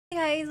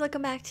Hey guys,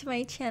 welcome back to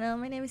my channel.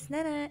 My name is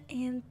Nenna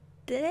and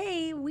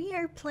today we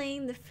are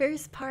playing the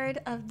first part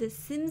of The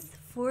Sims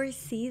 4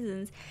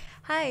 Seasons.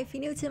 Hi, if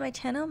you're new to my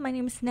channel, my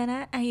name is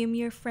Nenna. I am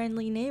your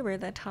friendly neighbor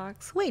that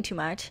talks way too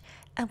much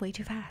and way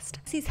too fast.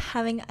 She's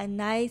having a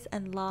nice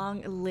and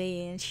long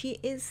lay-in. She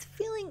is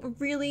feeling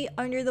really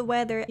under the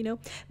weather,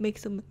 make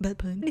some bad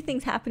pun. Many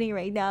things happening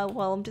right now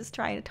while I'm just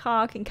trying to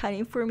talk and kind of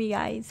inform you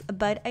guys.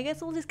 But I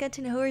guess we'll just get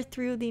to know her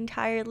through the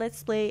entire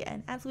Let's Play,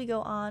 and as we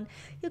go on,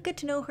 you'll get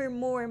to know her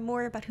more and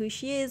more about who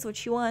she is, what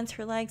she wants,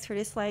 her likes, her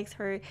dislikes,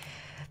 her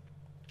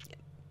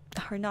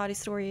naughty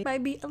story.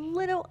 Might be a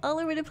little all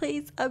over the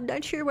place. I'm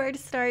not sure where to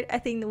start. I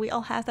think that we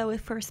all have that with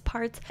first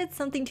parts. It's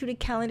something to the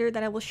calendar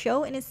that I will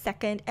show in a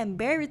second, and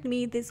bear with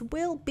me, this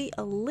will be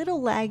a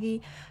little laggy,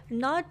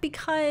 not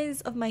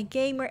because of my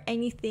game or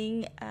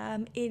anything.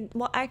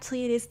 Well,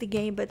 actually it is the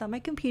game, but on my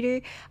computer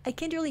I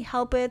can't really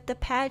help it. The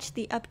patch,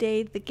 the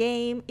update, the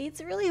game,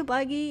 it's really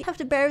buggy. I have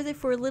to bear with it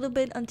for a little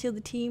bit until the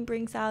team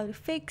brings out a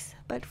fix,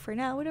 but for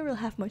now we don't really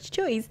have much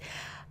choice.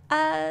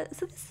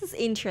 So this is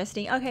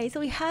interesting. Okay, so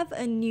we have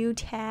a new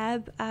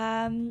tab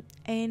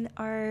in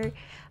our,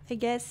 I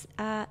guess,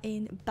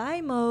 in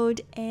buy mode,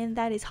 and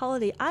that is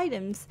holiday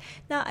items.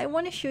 Now I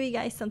want to show you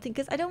guys something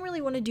because I don't really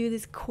want to do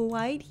this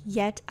quite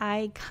yet.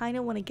 I kind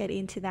of want to get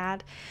into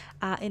that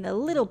in a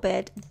little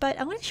bit, but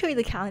I want to show you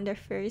the calendar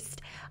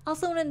first.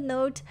 Also want to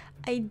note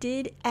I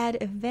did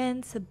add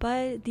events,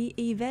 but the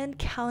event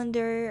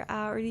calendar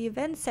or the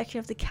event section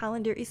of the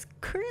calendar is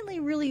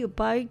currently really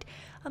bugged.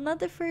 I'm not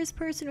the first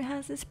person who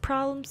has this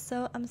problem,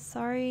 so I'm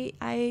sorry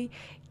I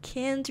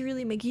can't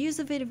really make use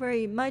of it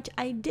very much.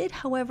 I did,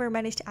 however,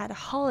 manage to add a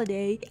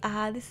holiday.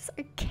 This is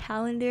our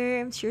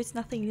calendar. I'm sure it's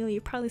nothing new.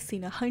 You've probably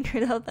seen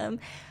 100 of them.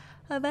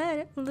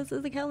 But this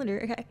is the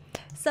calendar. Okay,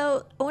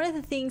 so one of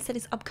the things that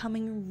is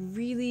upcoming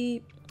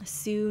really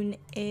soon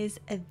is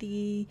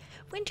the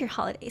winter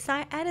holidays. So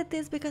I added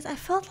this because I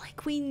felt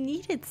like we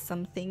needed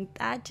something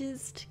that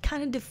just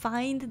kind of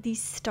defined the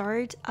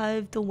start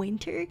of the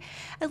winter.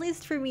 At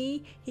least for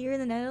me here in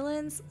the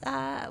Netherlands,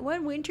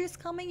 when winter is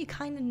coming, you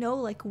kind of know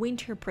like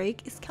winter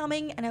break is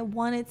coming, and I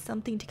wanted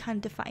something to kind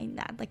of define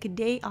that, like a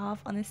day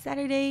off on a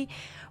Saturday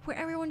where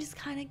everyone just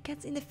kind of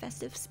gets in the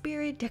festive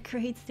spirit,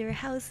 decorates their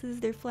houses,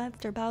 their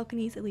flats, their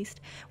balconies. At least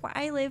where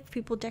I live,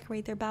 people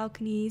decorate their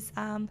balconies.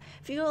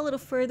 If you go a little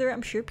further,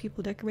 I'm sure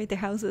people decorate their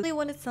houses. I really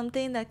wanted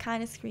something that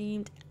kind of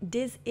screamed,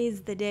 this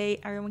is the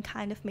day everyone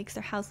kind of makes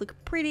their house look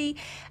pretty,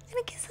 and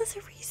I guess that's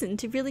a reason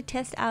to really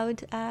test out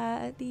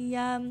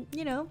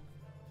the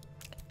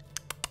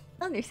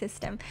calendar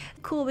system.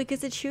 Cool,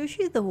 because it shows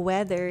you the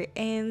weather,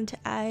 and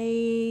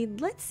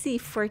let's see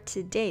for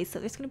today. So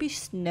there's gonna be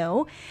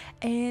snow,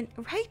 and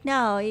right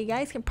now you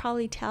guys can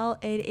probably tell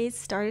it is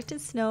started to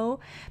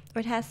snow, or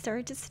it has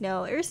started to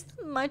snow. There's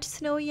not much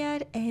snow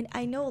yet, and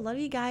I know a lot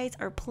of you guys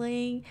are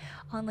playing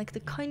on like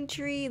the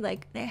country,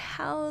 like their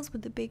house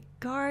with the big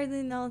garden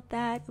and all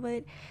that,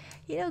 but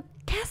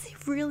Cassie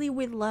really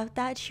would love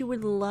that. She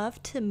would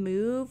love to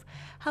move.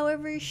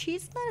 However,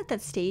 she's not at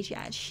that stage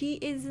yet. She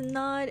is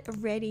not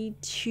ready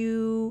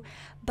to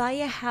buy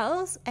a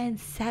house and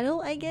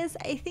settle, I guess.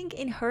 I think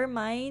in her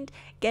mind,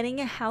 getting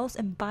a house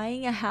and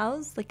buying a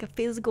house, like a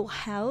physical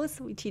house,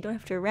 which you don't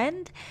have to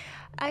rent,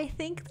 I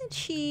think that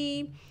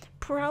she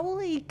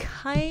probably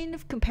kind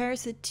of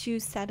compares it to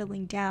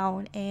settling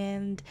down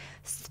and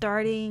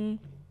starting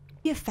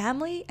a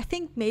family. I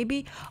think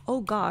maybe,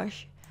 oh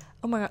gosh,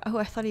 oh my god, oh,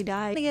 I thought he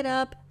died. Get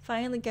up,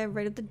 finally get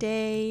rid of the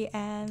day,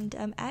 and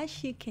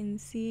as you can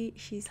see,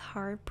 she's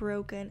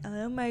heartbroken.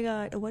 Oh my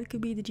god, what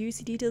could be the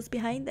juicy details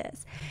behind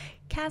this?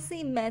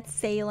 Cassie met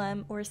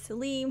Salem, or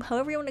Salim,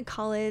 however you want to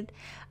call it.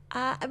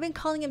 I've been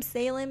calling him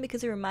Salem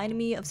because it reminded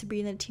me of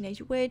Sabrina the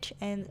Teenage Witch,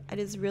 and I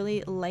just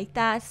really like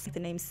that. The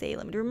name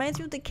Salem. It reminds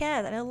me of the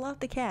cat, and I love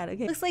the cat.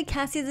 Okay. Looks like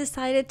Cassie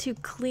decided to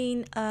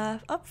clean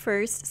up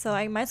first, so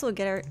I might as well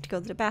get her to go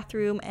to the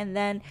bathroom and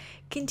then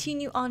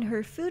continue on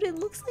her food. It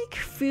looks like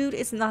food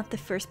is not the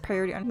first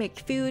priority. I make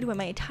food when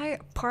my entire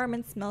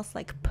apartment smells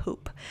like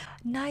poop.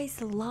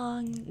 Nice,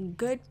 long,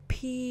 good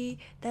pee,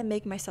 then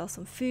make myself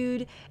some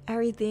food.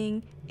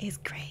 Everything is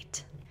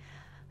great.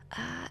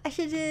 I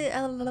should do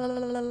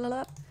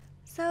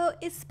So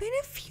it's been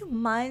a few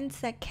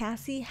months that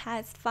Cassie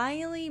has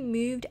finally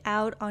moved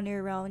out on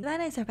her own.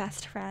 Savannah is her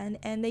best friend,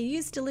 and they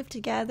used to live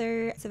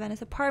together at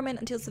Savannah's apartment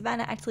until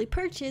Savannah actually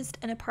purchased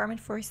an apartment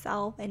for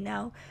herself, and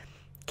now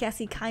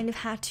Cassie kind of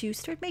had to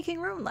start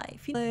making her own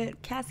life.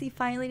 But Cassie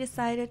finally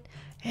decided,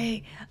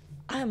 hey,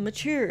 I'm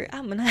mature,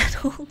 I'm an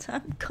adult,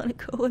 I'm gonna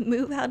go and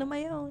move out on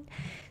my own.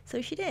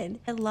 So she did.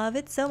 I love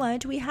it so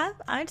much. We have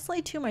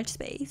actually too much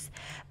space,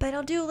 but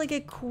I'll do like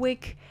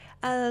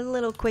a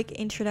little quick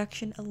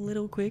introduction, a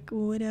little quick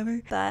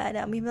whatever.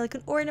 But we have like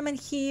an ornament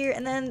here,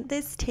 and then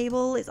this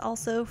table is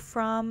also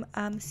from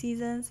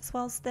Seasons, as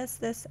well as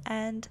this,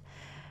 and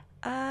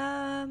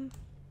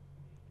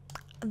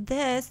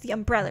this, the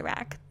umbrella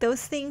rack.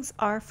 Those things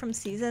are from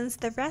Seasons.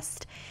 The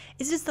rest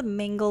is just a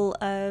mingle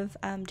of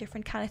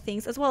different kind of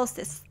things, as well as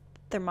this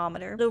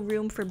thermometer. Little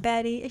room for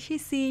Betty. As you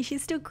see,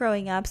 she's still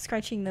growing up,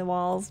 scratching the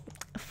walls.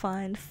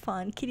 Fun.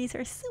 Kitties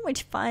are so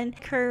much fun.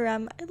 Her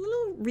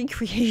little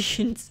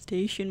recreation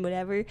station,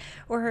 whatever,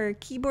 where her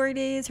keyboard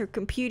is, her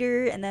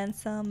computer, and then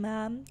some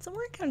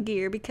workout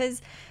gear,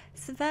 because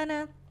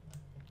Savannah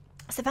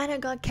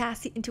got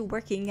Cassie into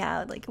working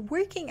out. Like,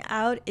 working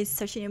out is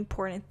such an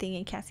important thing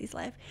in Cassie's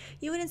life.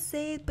 You wouldn't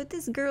say it, but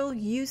this girl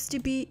used to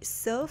be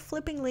so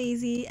flipping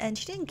lazy, and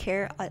she didn't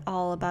care at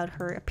all about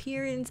her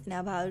appearance and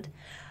about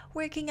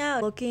working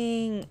out.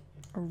 Looking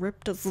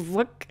ripped as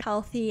look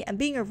healthy and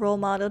being a role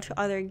model to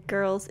other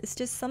girls is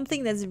just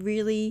something that's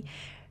really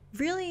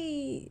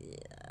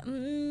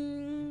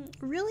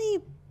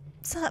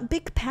it's a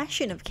big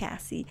passion of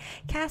Cassie.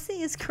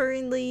 Cassie is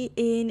currently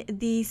in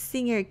the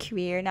singer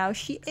career. Now,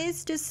 she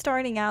is just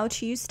starting out.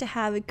 She used to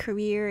have a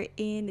career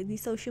in the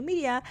social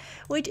media,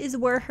 which is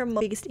where her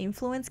biggest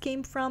influence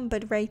came from,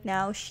 but right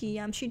now she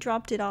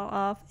dropped it all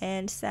off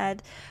and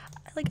said,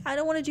 like, I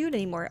don't want to do it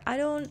anymore. I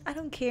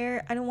don't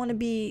care. I don't want to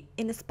be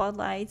in the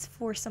spotlights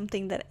for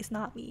something that is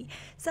not me.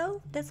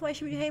 So that's why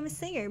she became a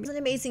singer. She has an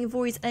amazing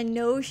voice. I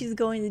know she's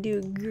going to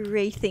do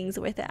great things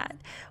with that.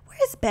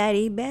 Where's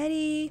Betty?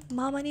 Betty,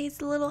 Mama needs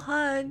a little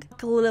hug.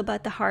 Talk a little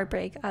about the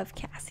heartbreak of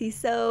Cassie.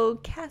 So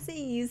Cassie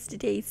used to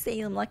date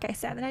Salem, like I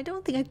said, and I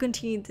don't think I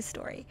continued the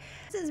story.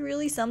 This is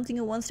really something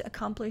who wants to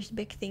accomplish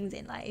big things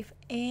in life,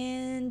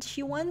 and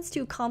she wants to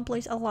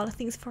accomplish a lot of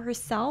things for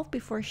herself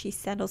before she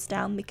settles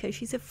down, because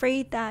she's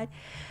afraid that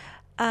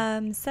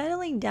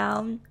settling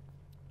down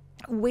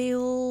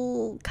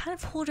will kind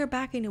of hold her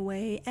back in a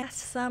way. Last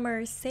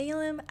summer,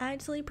 Salem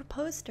actually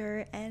proposed to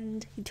her,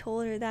 and he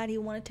told her that he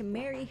wanted to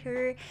marry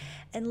her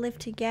and live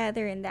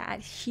together, and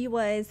that she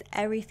was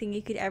everything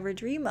you could ever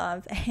dream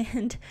of.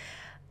 And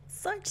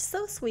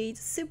so sweet,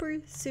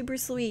 super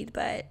sweet.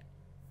 But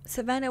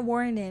Savannah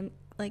warned him,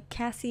 like,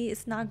 Cassie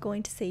is not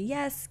going to say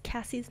yes.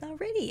 Cassie is not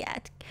ready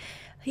yet.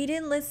 He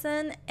didn't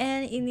listen,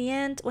 and in the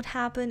end, what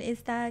happened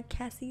is that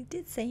Cassie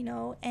did say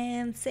no,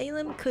 and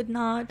Salem could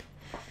not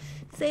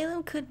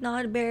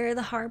bear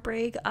the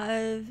heartbreak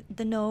of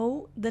the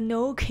no. The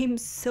no came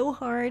so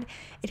hard.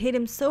 It hit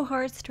him so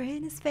hard, straight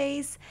in his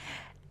face,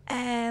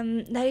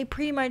 that he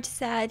pretty much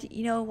said,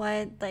 you know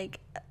what,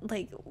 like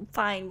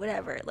fine,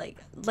 whatever, like,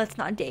 let's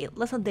not date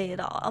at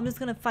all. I'm just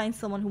gonna find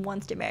someone who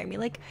wants to marry me.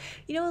 Like,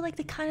 you know, like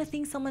the kind of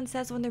thing someone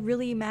says when they're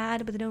really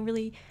mad but they don't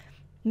really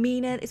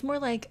mean it. It's more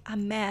like,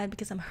 I'm mad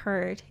because I'm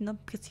hurt, you know,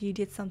 because you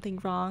did something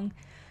wrong.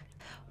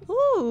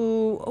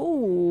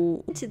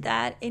 Ooh, into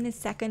that in a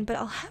second, but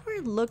I'll have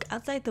her look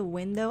outside the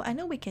window. I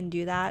know we can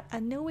do that.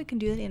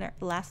 In our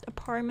last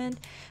apartment,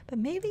 but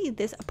maybe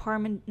this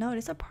apartment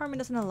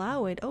doesn't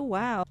allow it. Oh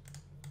wow.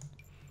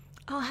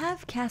 I'll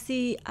have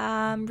Cassie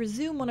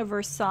resume one of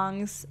her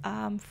songs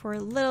for a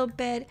little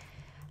bit,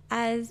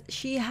 as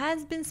she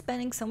has been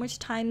spending so much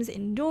time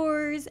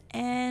indoors,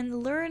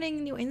 and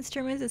learning new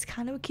instruments is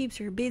kind of what keeps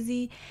her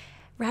busy.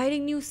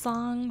 Writing new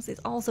songs is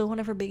also one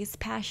of her biggest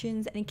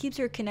passions, and it keeps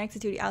her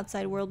connected to the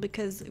outside world,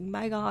 because,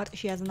 my god,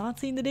 she has not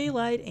seen the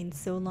daylight in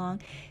so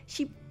long.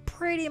 She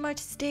pretty much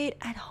stayed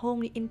at home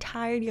the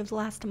entirety of the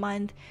last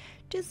month,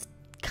 just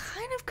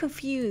kind of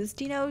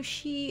confused. You know,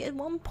 she at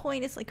one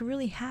point is like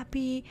really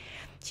happy,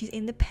 she's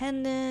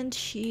independent,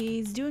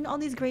 she's doing all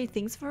these great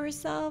things for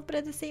herself, but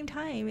at the same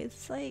time,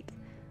 it's like,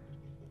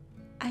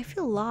 I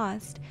feel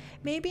lost.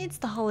 Maybe it's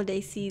the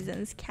holiday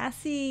seasons.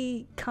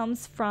 Cassie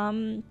comes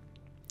from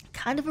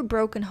kind of a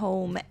broken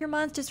home. Your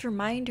months just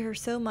remind her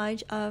so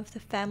much of the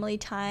family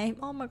time.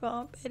 Oh my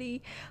god,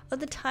 Betty, of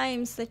the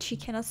times that she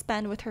cannot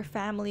spend with her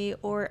family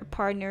or a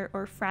partner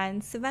or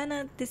friends.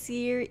 Savannah this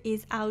year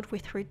is out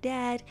with her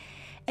dad,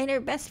 and her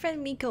best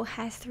friend Miko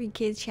has 3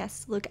 kids she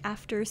has to look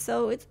after,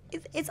 so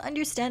it's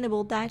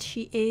understandable that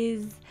she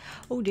is,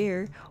 oh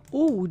dear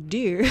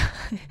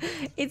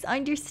it's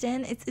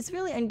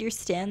really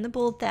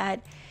understandable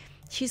that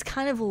she's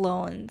kind of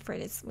alone for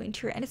this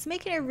winter, and it's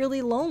making her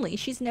really lonely.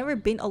 She's never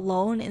been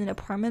alone in an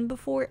apartment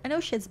before. I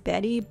know she has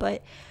Betty,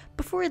 but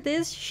before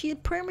this, she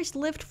had pretty much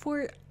lived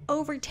for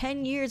over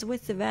 10 years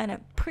with Savannah.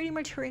 Pretty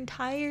much her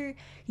entire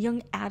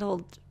young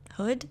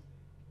adulthood,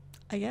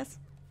 I guess.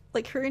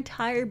 Like, her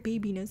entire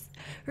babiness,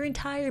 her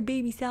entire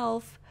baby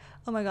self.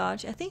 Oh my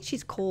gosh, I think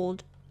she's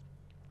cold.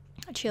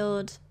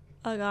 Chilled.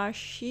 Oh gosh,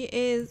 she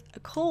is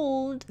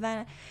cold.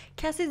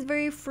 Cassie's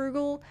very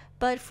frugal,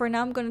 but for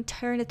now I'm gonna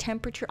turn the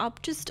temperature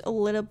up just a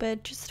little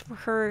bit, just for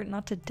her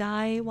not to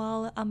die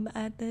while I'm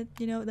at it.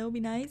 You know, that would be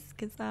nice,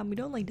 because we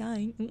don't like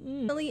dying.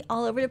 Really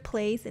all over the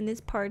place in this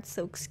part,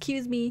 so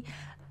excuse me.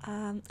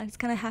 I just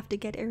kind of have to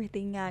get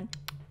everything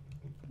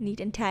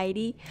neat and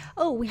tidy.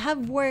 Oh, we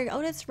have work.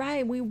 Oh, that's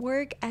right, we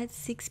work at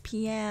 6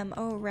 p.m.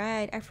 Oh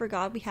right, I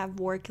forgot we have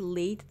work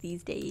late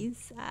these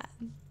days.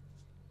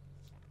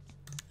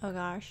 Oh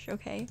gosh,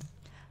 okay.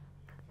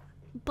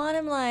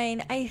 Bottom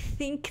line, I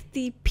think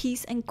the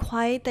peace and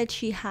quiet that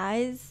she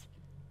has,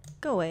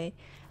 go away.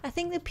 I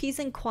think the peace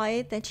and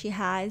quiet that she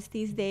has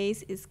these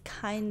days is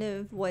kind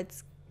of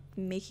what's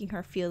making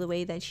her feel the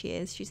way that she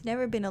is. She's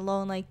never been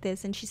alone like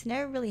this, and she's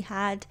never really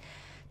had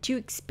to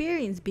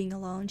experience being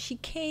alone. She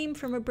came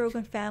from a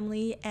broken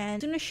family, and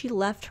as soon as she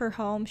left her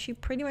home, she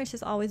pretty much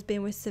has always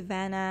been with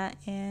Savannah,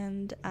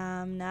 and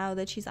now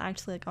that she's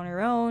actually like on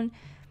her own,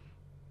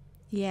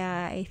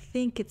 yeah, I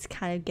think it's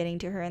kind of getting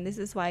to her, and this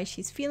is why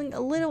she's feeling a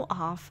little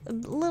off, a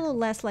little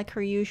less like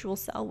her usual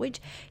self,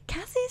 which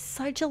Cassie is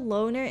such a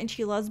loner and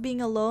she loves being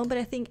alone, but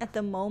I think at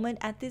the moment,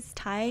 at this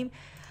time,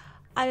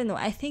 I don't know,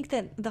 I think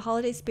that the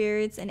holiday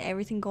spirits and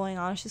everything going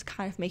on is just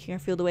kind of making her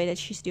feel the way that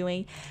she's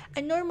doing.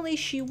 And normally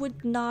she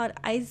would not,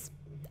 I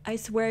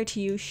swear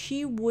to you,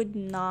 she would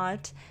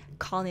not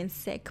call in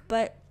sick,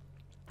 but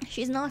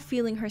she's not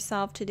feeling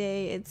herself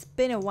today. It's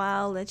been a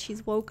while that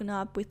she's woken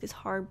up with this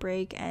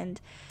heartbreak, and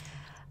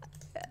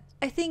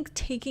I think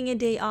taking a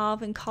day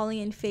off and calling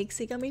in fake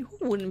sick, I mean,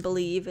 who wouldn't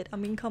believe it? I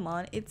mean, come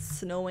on, it's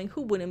snowing.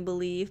 Who wouldn't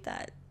believe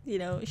that, you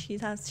know, she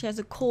has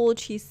a cold,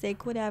 she's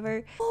sick,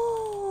 whatever.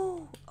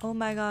 Oh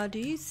my god, do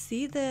you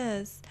see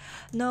this?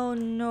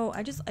 No,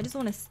 I just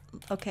want to,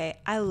 okay,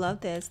 I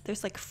love this.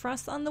 There's like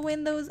frost on the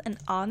windows, and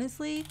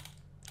honestly,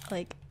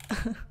 like,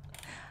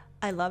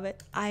 I love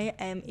it. I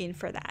am in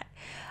for that.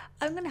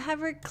 I'm gonna have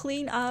her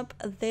clean up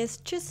this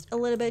just a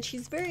little bit.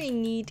 She's very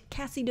neat.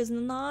 Cassie does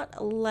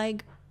not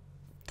like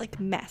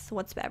mess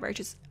whatsoever.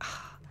 Just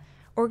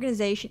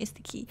organization is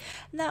the key.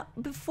 Now,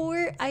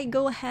 before I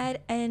go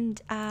ahead and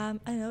I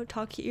know,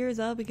 talk your ears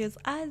up, because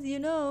as you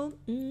know,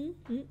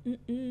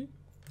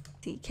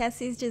 see,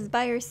 Cassie's just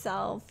by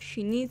herself.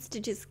 She needs to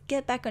just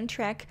get back on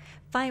track,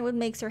 find what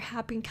makes her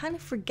happy, and kind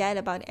of forget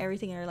about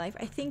everything in her life.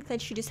 I think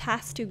that she just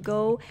has to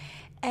go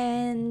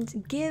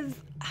and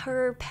give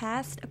her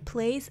past a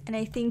place, and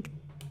I think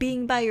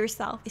being by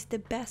yourself is the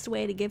best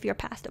way to give your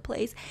past a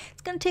place.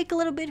 It's gonna take a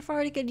little bit for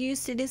her to get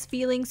used to this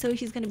feeling, so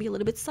she's gonna be a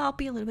little bit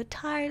soppy, a little bit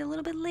tired, a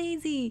little bit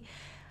lazy,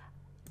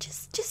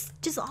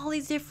 just all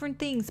these different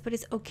things, but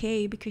it's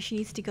okay because she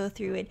needs to go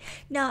through it.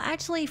 Now,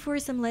 actually, for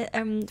some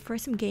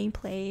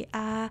gameplay,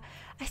 I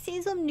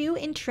see some new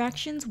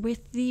interactions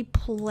with the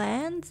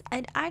plants.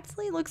 It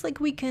actually looks like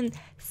we can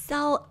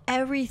sell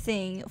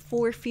everything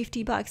for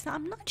 50 bucks. Now,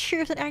 I'm not sure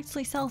if it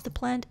actually sells the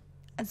plant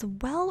as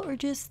well or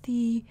just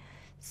the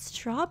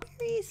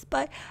strawberries,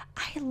 but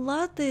I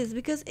love this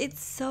because it's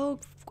so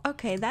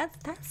okay.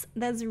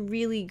 That's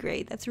really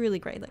great. That's really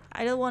great. Like,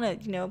 I don't want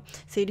to, you know,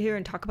 sit here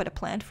and talk about a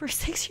plant for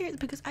 6 years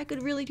because I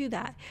could really do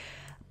that,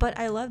 but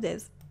I love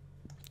this.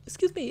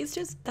 Excuse me, it's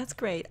just, that's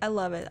great. I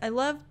love it. I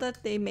love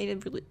that they made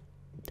it really,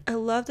 I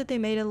love that they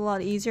made it a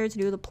lot easier to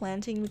do the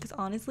planting, because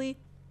honestly,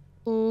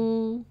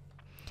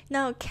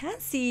 now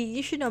Cassie,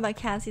 you should know about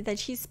Cassie that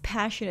she's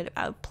passionate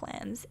about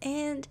plants,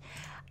 and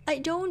I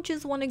don't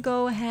just want to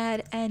go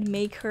ahead and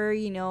make her,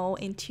 you know,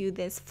 into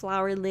this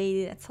flower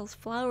lady that sells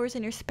flowers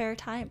in her spare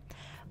time.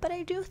 But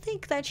I do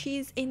think that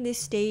she's in this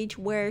stage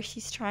where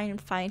she's trying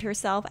to find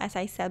herself, as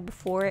I said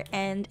before,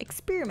 and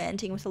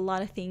experimenting with a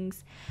lot of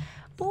things.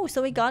 Oh,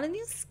 so we got a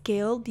new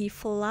skill, the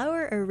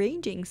flower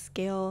arranging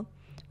skill.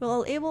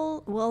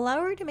 Will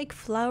allow her to make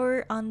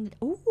flower on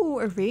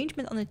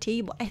arrangement on the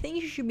table. I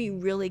think she should be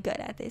really good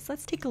at this.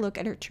 Let's take a look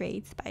at her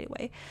traits, by the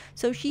way.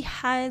 So she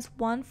has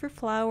 1 for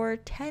flower,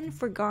 10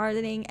 for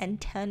gardening, and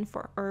 10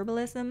 for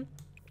herbalism.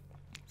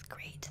 It's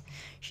great.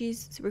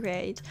 She's super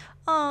great.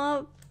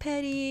 Aw,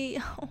 Betty.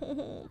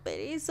 Oh,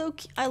 Betty is so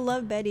cute. I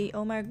love Betty.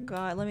 Oh my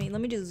god. Let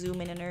me just zoom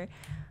in on her.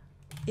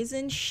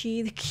 Isn't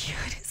she the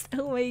cutest?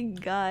 Oh my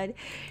god,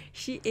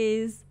 she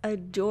is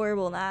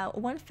adorable. Now,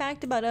 one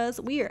fact about us,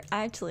 we are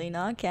actually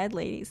not cat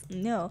ladies.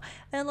 No.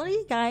 And a lot of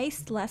you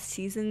guys last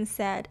season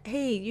said,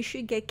 hey, you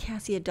should get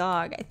Cassie a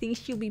dog. I think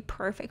she'll be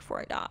perfect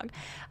for a dog.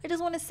 I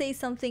just want to say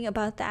something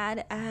about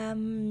that.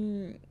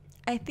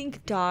 I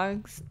think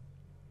dogs,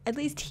 at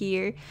least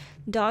here,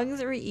 dogs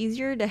are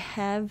easier to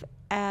have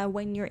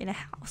when you're in a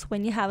house,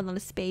 when you have a lot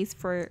of space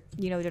for,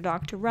 you know, the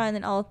dog to run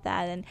and all of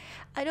that. And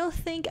I don't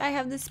think I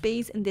have the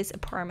space in this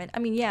apartment. I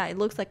mean, yeah, it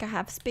looks like I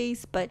have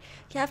space, but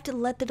you have to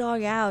let the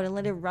dog out and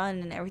let it run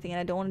and everything, and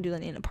I don't want to do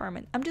that in an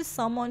apartment. I'm just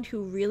someone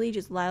who really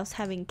just loves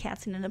having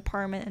cats in an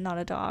apartment and not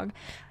a dog.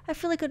 I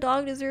feel like a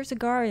dog deserves a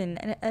garden,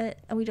 and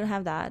we don't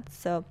have that,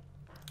 so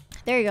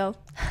there you go.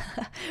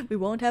 We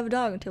won't have a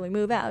dog until we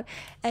move out.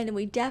 And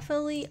we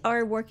definitely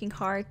are working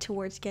hard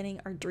towards getting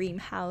our dream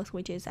house,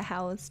 which is a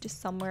house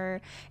just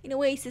somewhere in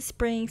Oasis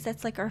Springs.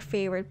 That's like our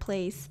favorite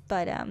place.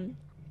 But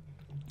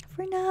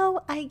for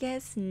now, I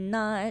guess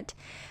not.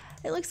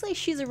 It looks like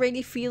she's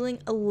already feeling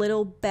a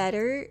little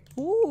better.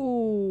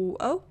 Ooh,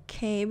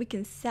 okay. We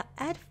can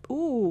add.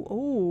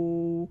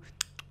 Ooh.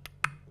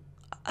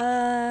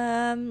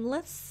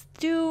 Let's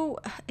do,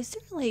 is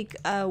there like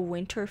a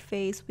winter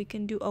phase we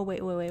can do? Oh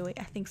wait,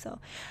 I think so.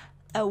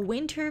 A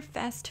winter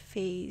fest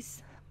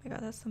phase. Oh my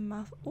god, that's a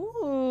mouth.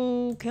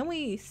 Ooh, can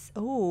we,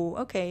 oh,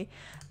 okay.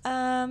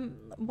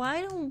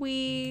 Why don't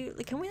we,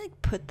 can we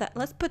like put that,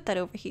 let's put that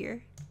over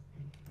here.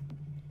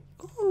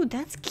 Ooh,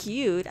 that's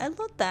cute. I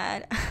love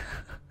that.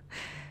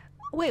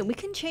 Wait, we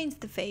can change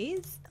the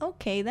phase?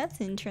 Okay,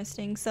 that's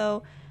interesting.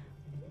 So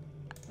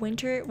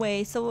winter,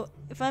 wait, so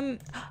if I'm,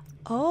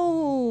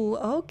 oh,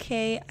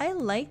 okay, I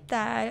like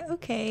that.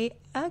 Okay.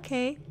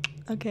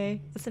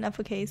 Okay, it's an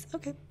uppercase.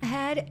 Okay.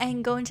 Ahead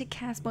and go into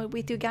cast mode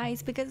with you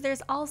guys because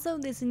there's also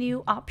this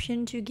new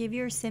option to give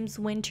your Sims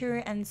winter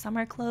and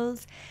summer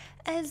clothes.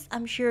 As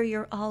I'm sure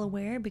you're all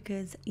aware,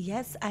 because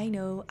yes, I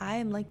know I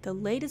am like the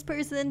latest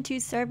person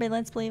to start my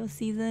Let's Play of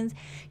seasons.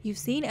 You've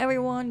seen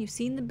everyone, you've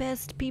seen the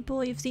best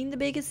people, you've seen the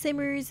biggest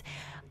simmers.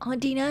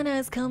 Auntie Nenna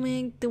is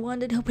coming, the one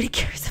that nobody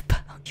cares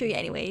about. Show you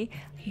anyway.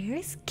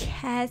 Here's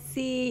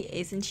Cassie.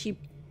 Isn't she?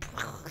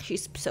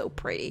 She's so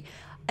pretty.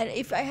 And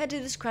if I had to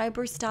describe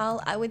her style,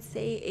 I would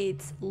say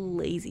it's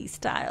lazy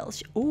style.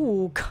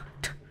 Oh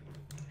god.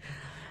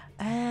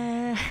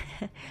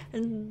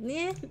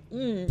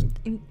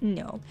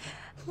 No.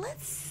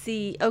 Let's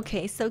see.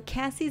 Okay, so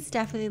Cassie's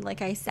definitely,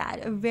 like I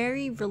said, a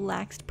very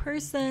relaxed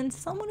person,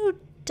 someone who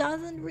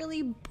doesn't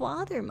really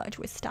bother much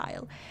with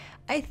style.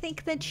 I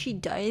think that she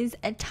does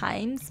at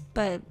times,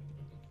 but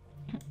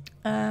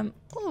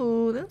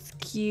oh, that's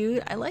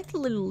cute. I like the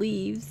little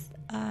leaves.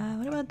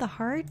 What about the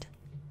heart?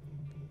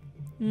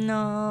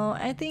 No,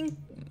 I think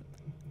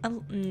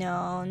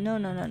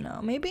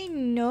no. Maybe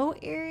no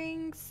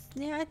earrings.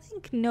 Yeah, I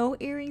think no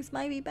earrings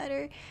might be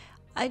better.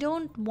 I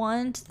don't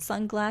want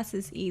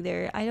sunglasses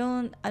either. I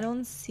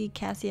don't see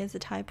Cassie as a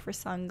type for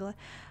sunglasses.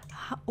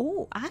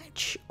 Oh,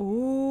 ouch.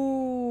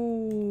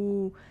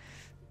 Oh.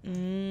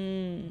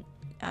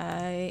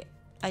 I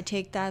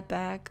take that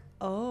back.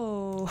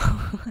 Oh,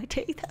 I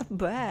take that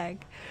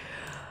back.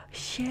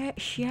 Shite.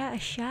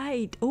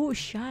 Oh,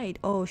 shite.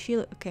 Oh,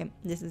 okay,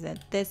 this is it.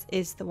 This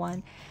is the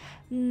one.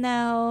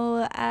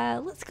 Now,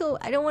 let's go.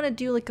 I don't want to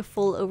do like a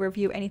full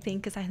overview or anything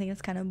because I think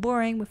it's kind of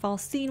boring. We've all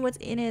seen what's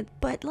in it,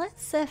 but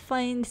let's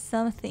find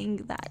something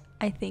that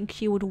I think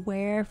she would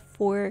wear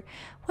for...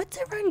 What's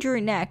around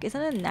your neck? Is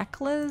that a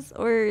necklace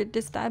or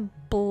does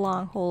that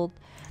belong hold?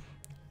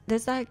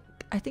 Does that...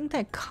 I think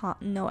that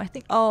no, I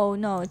think, oh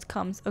no, it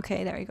comes,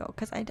 okay, there we go,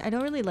 because I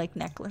don't really like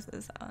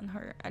necklaces on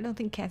her. I don't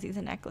think Cassie's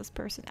a necklace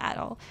person at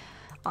all,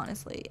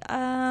 honestly.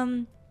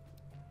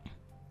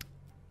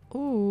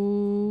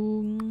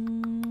 Ooh,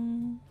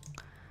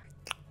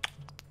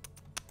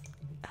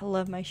 I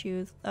love my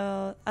shoes.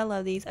 I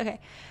love these. Okay,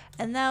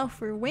 and now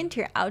for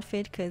winter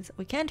outfit, because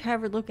we can't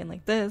have her looking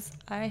like this.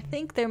 I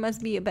think there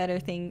must be a better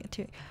thing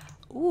to...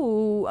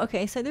 Ooh,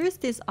 okay, so there's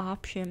this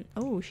option.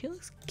 Oh, she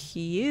looks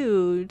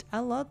cute. I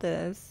love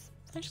this.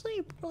 It's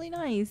actually really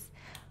nice.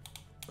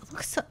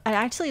 It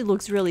actually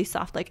looks really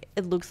soft. Like,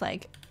 it looks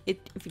like it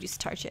if you just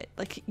touch it.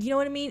 Like, you know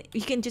what I mean?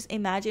 You can just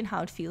imagine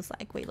how it feels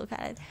like. Wait, look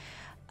at it.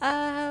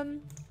 I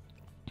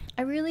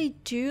really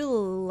do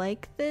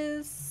like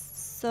this.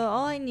 So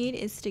all I need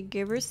is to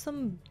give her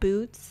some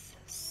boots.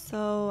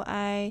 So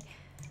I'm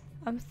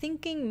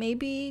thinking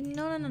maybe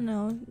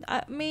no.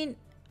 I mean,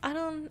 I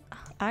don't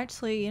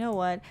actually, you know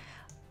what?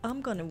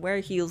 I'm gonna wear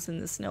heels in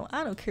the snow.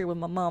 I don't care what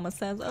my mama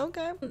says,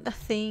 okay? I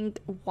think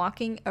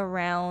walking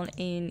around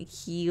in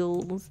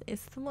heels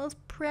is the most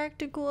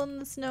practical in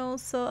the snow,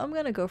 so I'm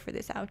gonna go for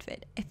this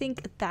outfit. I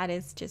think that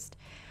is just...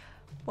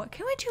 What,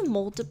 can I do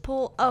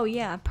multiple? Oh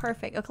yeah,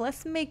 perfect. Okay,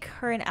 let's make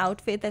her an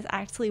outfit that's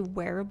actually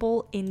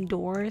wearable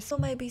indoors. People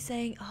might be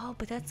saying, oh,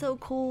 but that's so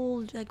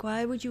cold. Like,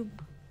 why would you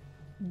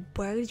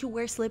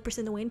wear slippers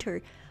in the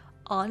winter?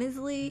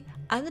 Honestly,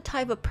 I'm the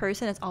type of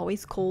person that's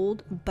always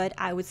cold, but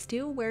I would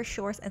still wear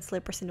shorts and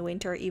slippers in the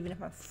winter even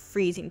if I'm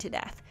freezing to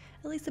death.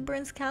 At least it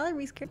burns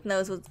calories.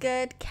 Knows what's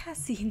good.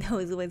 Cassie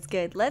knows what's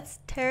good. Let's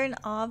turn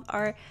off.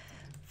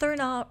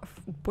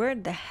 Where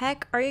the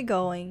heck are you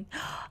going?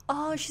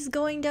 Oh, she's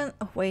going down.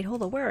 Oh, wait,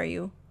 hold on. Where are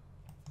you?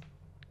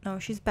 No,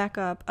 she's back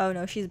up. Oh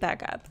no, she's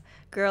back up.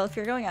 Girl, if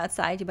you're going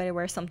outside, you better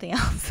wear something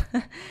else.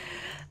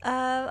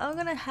 I'm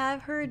gonna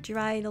have her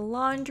dry the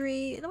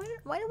laundry.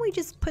 Why don't we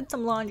just put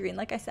some laundry in?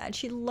 Like I said,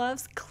 she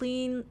loves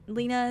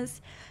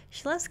cleanliness.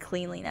 She loves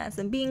cleanliness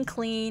and being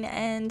clean,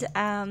 and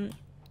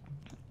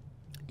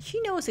she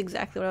knows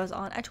exactly what I was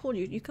on. I told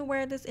you, you can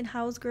wear this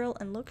in-house, girl,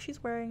 and look,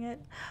 she's wearing it.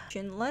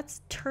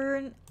 Let's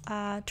turn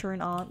on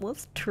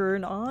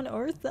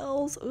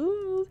ourselves.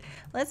 Ooh,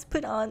 let's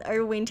put on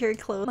our winter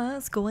clothes.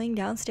 Mama's going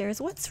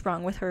downstairs. What's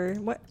wrong with her?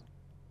 What?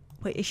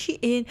 Wait, is she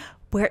in?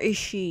 Where is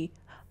she?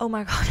 Oh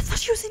my god, I thought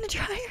she was in the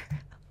dryer.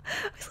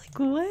 I was like,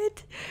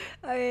 what?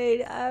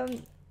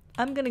 Alright,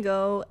 I'm gonna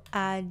go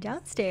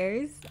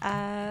downstairs.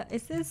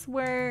 Is this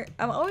where...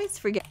 I'm always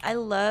forget. I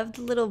love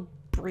the little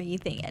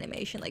breathing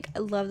animation. Like, I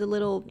love the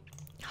little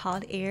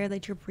hot air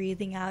that you're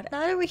breathing out.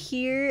 Not over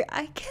here.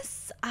 I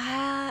guess,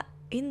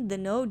 in the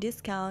no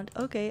discount.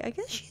 Okay, I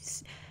guess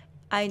she's...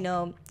 I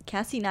know,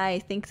 Cassie and I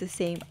think the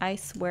same. I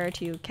swear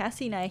to you,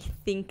 Cassie and I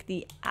think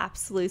the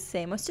absolute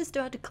same. I was just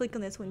about to click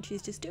on this when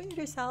she's just doing it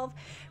herself,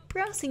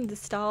 browsing the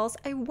stalls.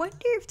 I wonder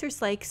if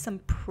there's like some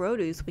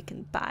produce we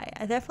can buy.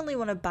 I definitely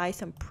want to buy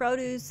some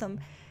produce, some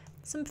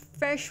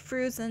fresh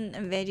fruits and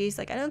veggies.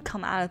 Like, I don't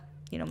come out of,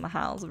 you know, my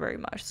house very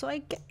much, so I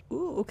get...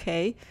 Ooh,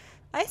 okay.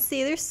 I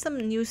see there's some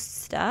new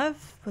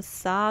stuff.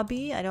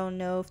 Wasabi, I don't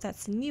know if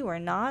that's new or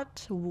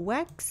not.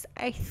 Wex,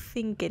 I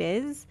think it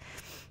is.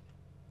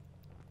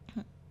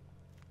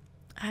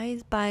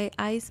 Ice by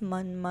Ice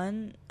Mun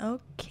Mun.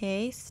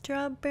 Okay,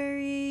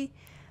 strawberry.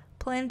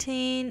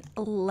 plantain,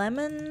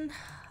 lemon,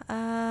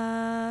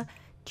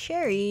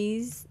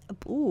 cherries.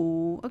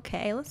 Ooh,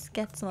 okay, let's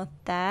get some of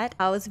that.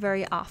 I was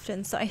very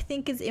often, so I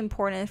think it's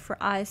important for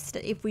us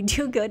that if we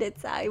do go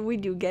outside, we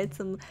do get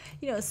some,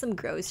 you know, some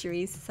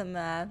groceries, some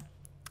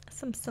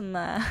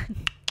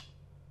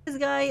this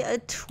guy, a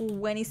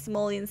 20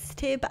 simoleons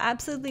tip. I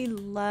absolutely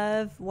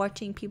love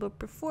watching people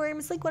perform.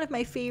 It's like one of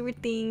my favorite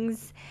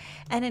things,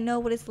 and I know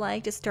what it's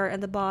like to start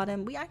at the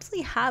bottom. We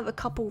actually have a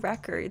couple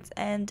records,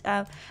 and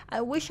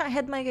I wish I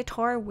had my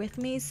guitar with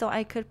me so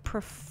I could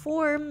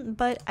perform,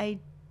 but I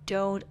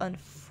don't,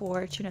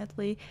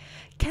 unfortunately.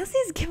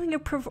 Cassie's giving a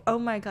oh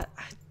my god,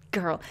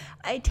 girl,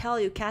 I tell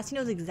you, Cassie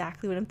knows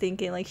exactly what I'm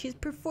thinking. Like, she's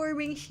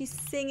performing, she's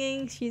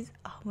singing, she's,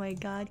 oh my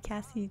god,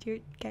 Cassie, you're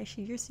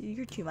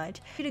too much.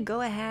 You to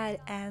go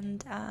ahead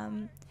and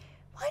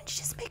why don't you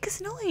just make a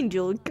snow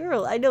angel,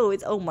 girl? I know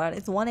it's, oh my,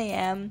 it's 1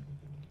 a.m.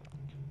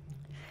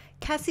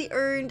 Cassie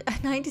earned a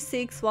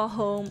 96 while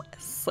home.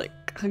 Sick.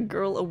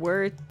 Girl, a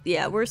word.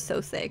 Yeah, we're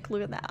so sick.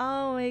 Look at that.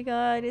 Oh my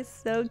god, it's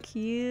so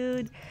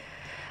cute.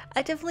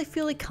 I definitely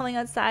feel like coming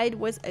outside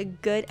was a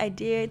good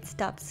idea. It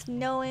stopped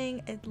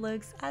snowing. It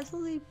looks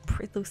absolutely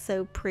it looks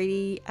so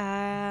pretty.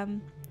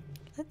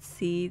 Let's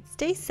see. It's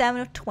day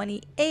 7 of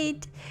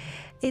 28.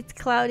 It's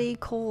cloudy,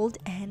 cold,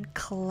 and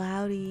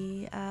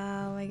cloudy.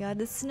 Oh my god,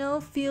 the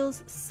snow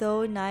feels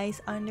so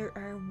nice under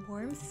our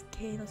warm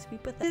skin. Let's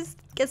put that. Just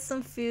get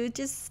some food,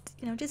 just,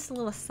 you know, just a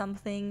little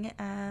something.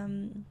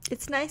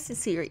 It's nice to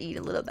see her eat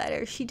a little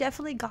better. She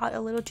definitely got a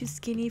little too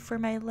skinny for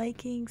my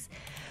likings,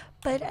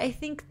 but I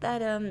think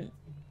that it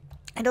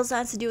also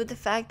has to do with the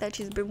fact that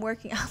she's been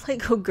working out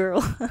like a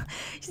girl.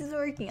 She's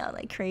working out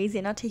like crazy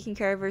and not taking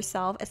care of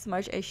herself as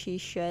much as she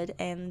should.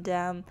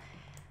 And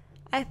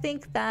I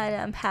think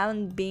that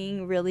having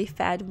being really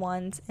fat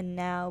once and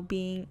now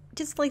being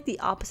just like the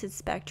opposite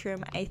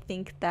spectrum, I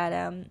think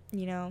that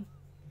you know,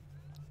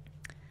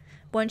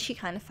 once she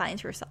kind of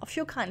finds herself,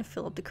 she'll kind of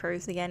fill up the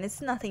curves again.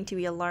 It's nothing to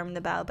be alarmed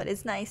about, but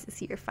it's nice to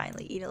see her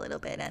finally eat a little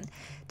bit and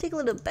take a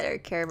little better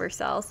care of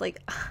herself.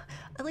 Like,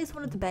 at least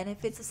one of the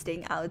benefits of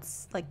staying out,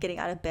 like getting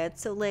out of bed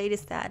so late,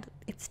 is that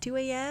it's 2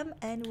 a.m.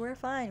 and we're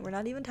fine. We're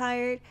not even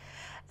tired.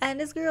 And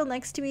this girl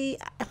next to me,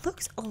 it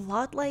looks a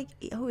lot like,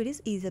 oh, it is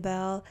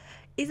Isabel.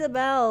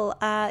 Isabel,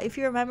 if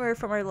you remember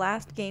from our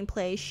last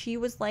gameplay, she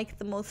was like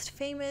the most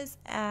famous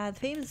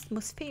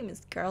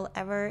girl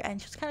ever,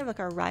 and she was kind of like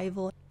our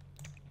rival.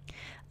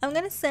 I'm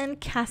gonna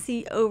send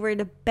Cassie over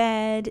to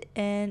bed,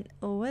 and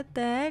what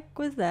the heck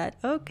was that?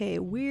 Okay,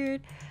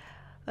 weird.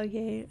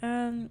 Okay,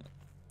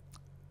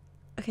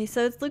 okay,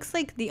 so it looks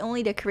like the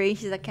only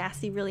decorations that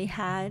Cassie really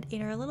had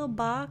in her little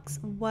box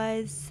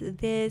was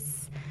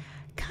this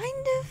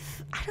kind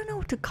of, I don't know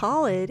what to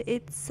call it.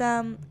 It's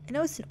I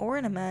know it's an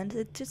ornament.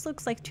 It just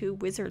looks like 2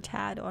 wizards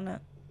had on a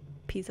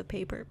piece of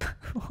paper,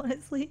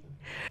 honestly.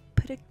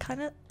 But it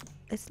kind of,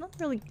 it's not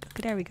really,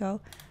 okay, there we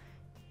go.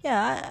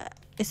 Yeah,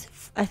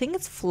 I think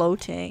it's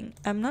floating.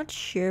 I'm not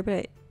sure,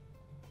 but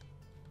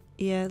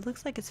yeah, it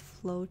looks like it's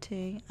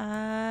floating.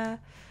 Yeah,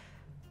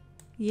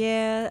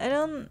 I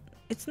don't,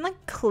 it's not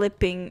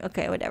clipping.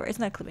 Okay, whatever. It's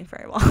not clipping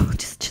very well.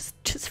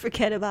 just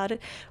forget about it.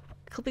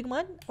 Clipping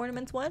what?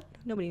 Ornaments what?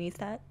 Nobody needs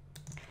that.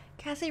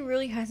 Cassie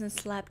really hasn't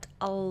slept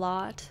a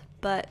lot,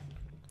 but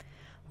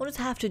we'll just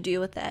have to deal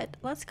with that.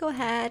 Let's go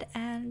ahead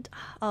and,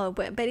 oh,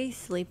 Betty's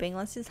sleeping.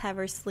 Let's just have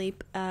her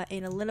sleep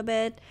in a little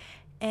bit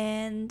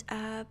and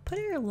put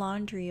her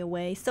laundry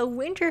away. So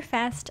winter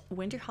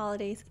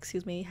holidays,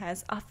 excuse me,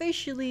 has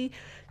officially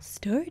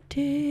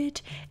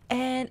started,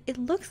 and it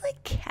looks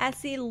like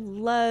Cassie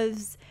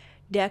loves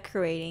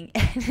decorating,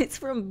 and it's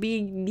from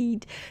being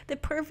neat. The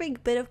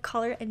perfect bit of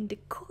color and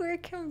decor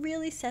can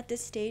really set the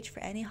stage for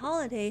any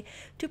holiday.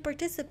 To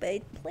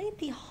participate, place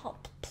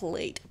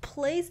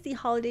the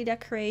holiday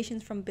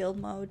decorations from build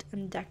mode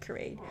and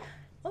decorate.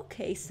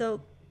 Okay,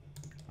 so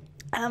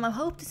I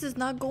hope this is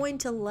not going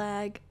to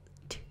lag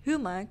too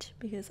much,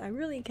 because I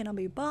really cannot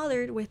be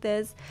bothered with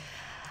this.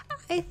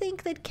 I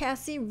think that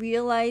Cassie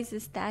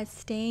realizes that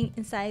staying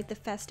inside the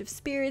festive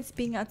spirits,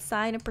 being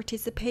outside and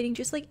participating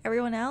just like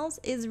everyone else,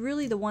 is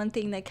really the one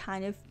thing that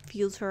kind of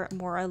feels her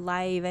more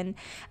alive. And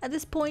at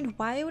this point,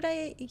 why would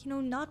I, you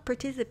know, not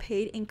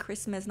participate in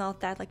Christmas and all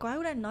that? Like, why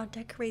would I not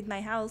decorate my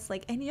house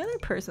like any other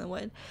person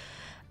would?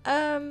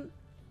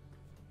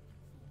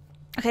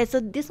 Okay, so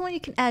this one you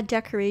can add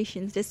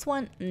decorations, this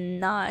one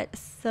not.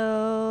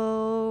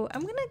 So I'm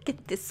gonna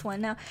get this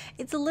one. Now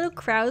it's a little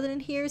crowded in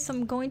here, so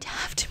I'm going to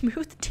have to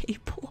move the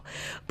table,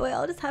 but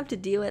I'll just have to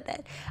deal with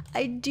it.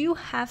 I do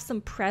have some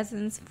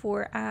presents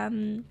for I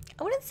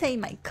wouldn't say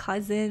my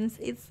cousins.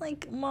 It's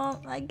like, well,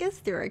 I guess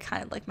they're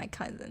kind of like my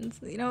cousins,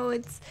 you know.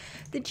 It's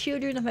the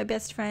children of my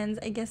best friends.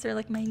 I guess they're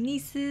like my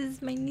nieces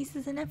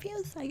and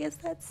nephews. I guess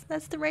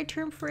that's the right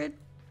term for it.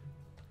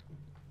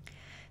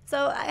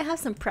 So I have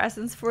some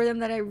presents for them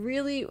that I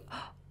really,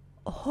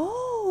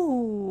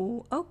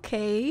 oh,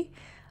 okay,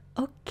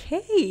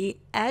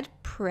 add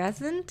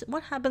present.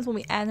 What happens when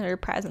we add another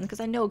present? Because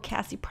I know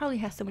Cassie probably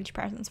has so many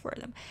presents for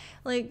them.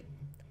 Like,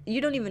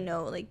 you don't even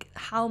know like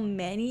how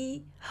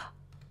many.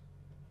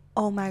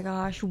 Oh my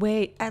gosh,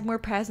 wait, add more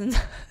presents.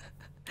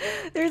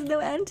 There's no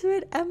end to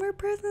it. Add more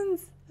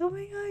presents. Oh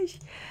my gosh.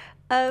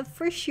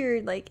 For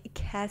sure, like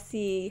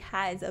Cassie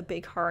has a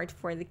big heart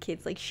for the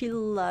kids. Like she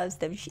loves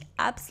them. She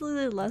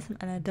absolutely loves them.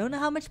 And I don't know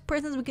how much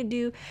presents we can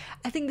do.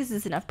 I think this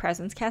is enough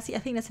presents, Cassie. I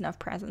think that's enough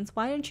presents.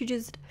 Why don't you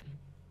just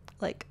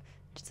like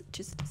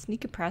just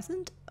sneak a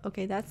present?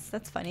 Okay,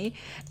 that's funny.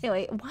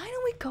 Anyway, why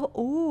don't we go?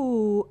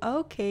 Oh,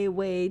 okay,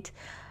 wait.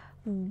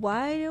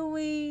 Why don't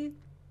we?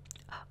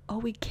 Oh,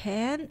 we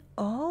can.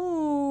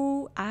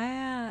 Oh,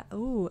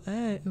 ooh.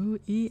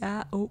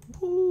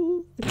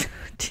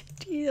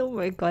 Oh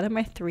my god, I'm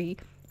at 3.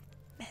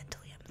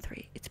 Mentally, I'm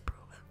 3. It's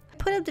proven.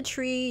 Put up the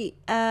tree,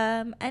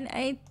 and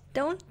I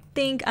don't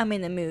think I'm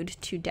in the mood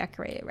to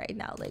decorate it right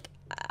now. Like,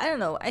 I don't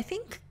know. I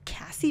think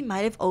Cassie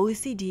might have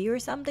OCD or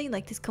something,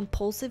 like this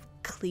compulsive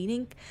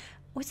cleaning.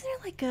 Wasn't there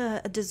like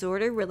a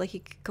disorder where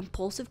like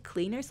compulsive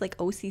cleaners, like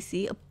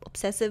OCC,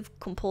 obsessive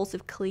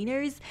compulsive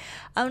cleaners?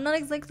 I'm not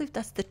exactly if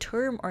that's the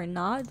term or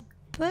not,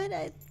 but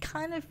it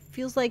kind of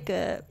feels like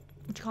a,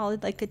 what you call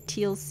it, like a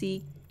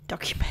TLC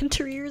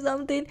documentary or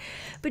something.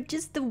 But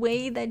just the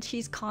way that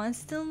she's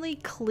constantly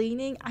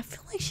cleaning, I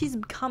feel like she's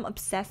become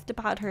obsessed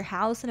about her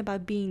house and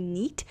about being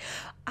neat.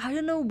 I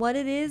don't know what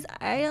it is.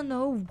 I don't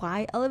know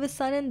why all of a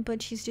sudden,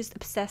 but she's just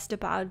obsessed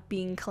about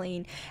being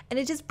clean, and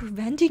it's just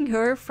preventing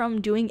her from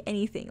doing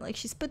anything. Like,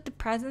 she's put the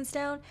presents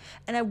down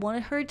and I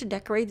wanted her to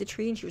decorate the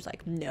tree and she was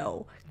like,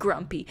 no,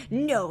 grumpy,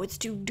 no, it's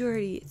too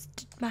dirty,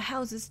 my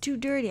house is too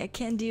dirty, I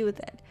can't deal with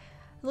it.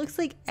 It looks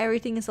like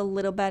everything is a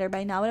little better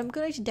by now, and I'm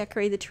going to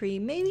decorate the tree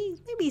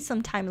maybe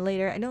sometime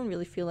later. I don't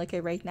really feel like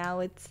it right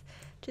now. It's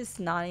just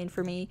not in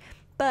for me.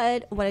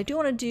 But what I do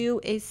want to do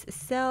is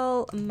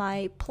sell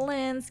my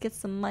plants, get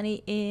some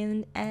money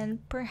in,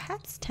 and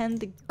perhaps tend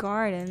the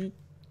garden,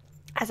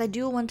 as I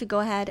do want to go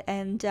ahead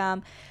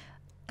and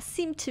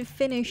seem to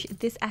finish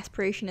this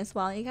aspiration as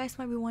well. You guys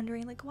might be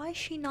wondering, like, why is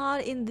she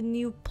not in the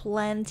new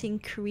planting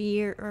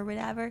career or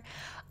whatever?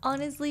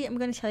 Honestly, I'm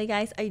gonna tell you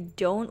guys, I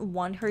don't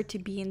want her to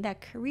be in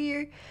that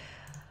career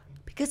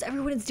because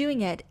everyone is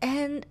doing it,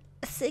 and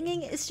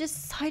singing is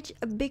just such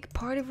a big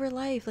part of her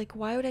life. Like,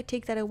 why would I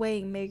take that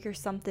away and make her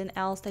something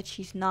else that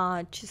she's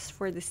not, just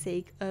for the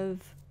sake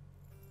of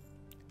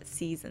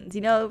seasons?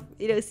 You know,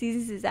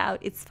 seasons is out,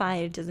 it's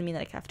fine. It doesn't mean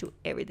that I have to do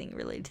everything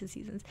related to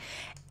seasons.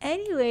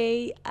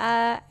 Anyway,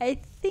 I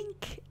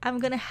think I'm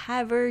gonna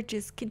have her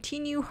just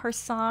continue her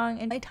song,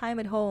 and my time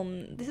at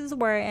home, this is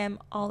where I am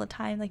all the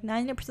time. Like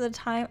 90% of the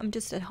time I'm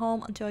just at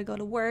home until I go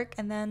to work,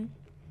 and then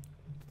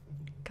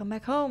come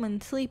back home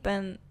and sleep,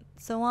 and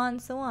so on.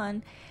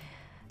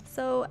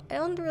 So I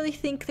don't really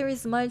think there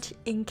is much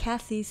in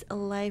Cassie's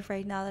life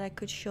right now that I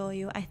could show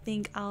you. I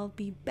think I'll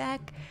be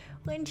back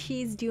when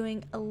she's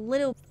doing a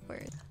little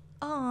work.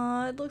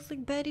 Aw, it looks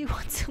like Betty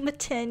wants some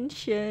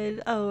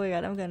attention. Oh my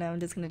god, I'm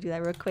just gonna do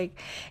that real quick.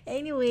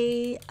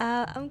 Anyway,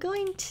 I'm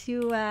going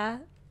to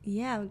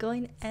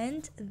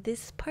end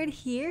this part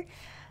here.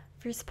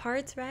 First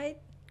parts, right?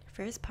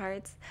 First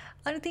parts.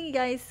 I want to thank you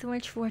guys so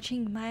much for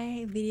watching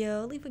my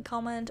video. Leave a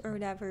comment or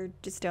whatever.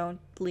 Just don't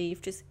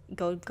leave. Just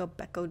go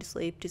to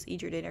sleep. Just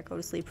eat your dinner, go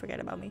to sleep,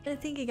 forget about me. I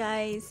want to thank you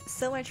guys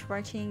so much for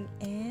watching,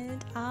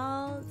 and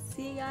I'll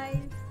see you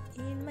guys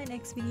in my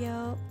next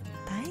video.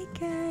 Bye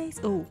guys.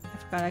 Oh, I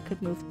forgot I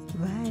could move.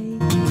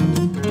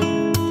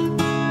 Bye.